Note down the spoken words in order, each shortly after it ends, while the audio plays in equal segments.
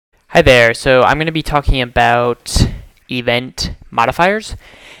Hi there. So I'm going to be talking about event modifiers,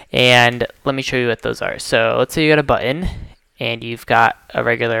 and let me show you what those are. So let's say you got a button, and you've got a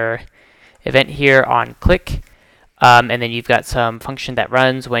regular event here on click, and then you've got some function that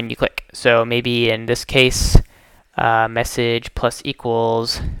runs when you click. So maybe in this case, message plus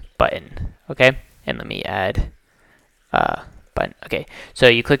equals button. Okay, and let me add button. Okay, so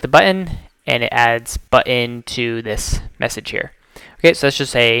you click the button, and it adds button to this message here. Okay, so that's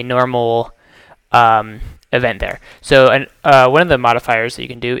just a normal event there. So one of the modifiers that you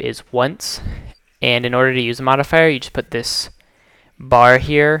can do is once, and in order to use a modifier, you just put this bar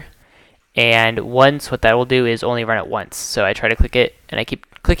here, and once, what that will do is only run it once. So I try to click it, and I keep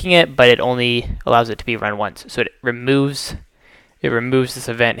clicking it, but it only allows it to be run once. So it removes this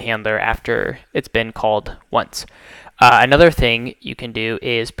event handler after it's been called once. Another thing you can do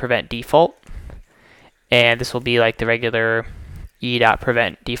is prevent default, and this will be like the regular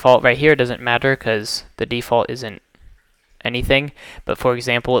e.preventDefault. Right here, it doesn't matter because the default isn't anything. But for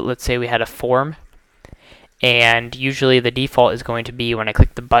example, let's say we had a form, and usually the default is going to be when I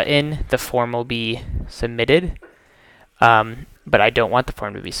click the button, the form will be submitted. But I don't want the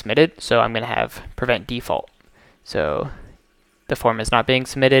form to be submitted, so I'm going to have prevent default. So the form is not being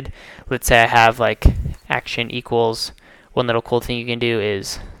submitted. Let's say I have like action equals, one little cool thing you can do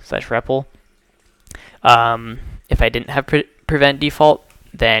is /REPL. If I didn't have prevent default,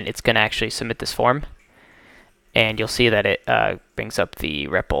 then it's going to actually submit this form, and you'll see that it brings up the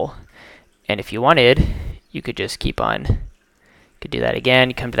REPL. And if you wanted, you could just keep on, you could do that again.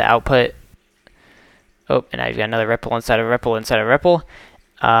 You come to the output. Oh, and now you've got another REPL inside of REPL inside of REPL.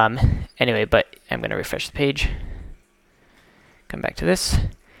 Anyway, but I'm going to refresh the page. Come back to this.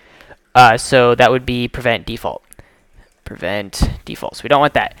 So that would be prevent default. Prevent default. So we don't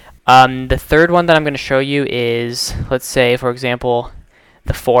want that. The third one that I'm going to show you is, let's say, for example,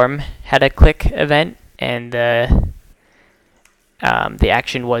 the form had a click event, and the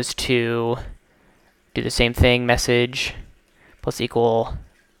action was to do the same thing, message plus equal,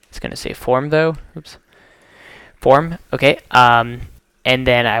 it's going to say form though, oops, form, okay, and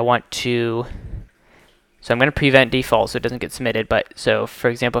then I want to, so I'm going to prevent default so it doesn't get submitted, but so for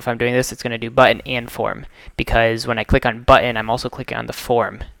example, if I'm doing this, it's going to do button and form, because when I click on button, I'm also clicking on the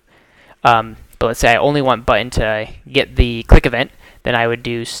form. But let's say I only want button to get the click event, then I would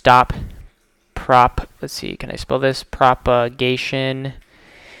do let's see, can I spell this? Propagation.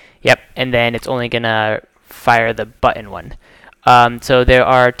 Yep, and then it's only going to fire the button one. So there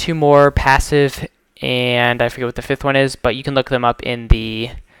are two more, passive, and I forget what the fifth one is, but you can look them up in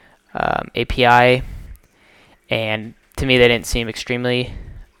the API, and to me they didn't seem extremely,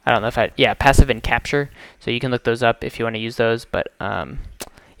 I don't know if yeah, passive and capture, so you can look those up if you want to use those, but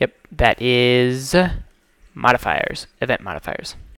yep, that is modifiers, event modifiers.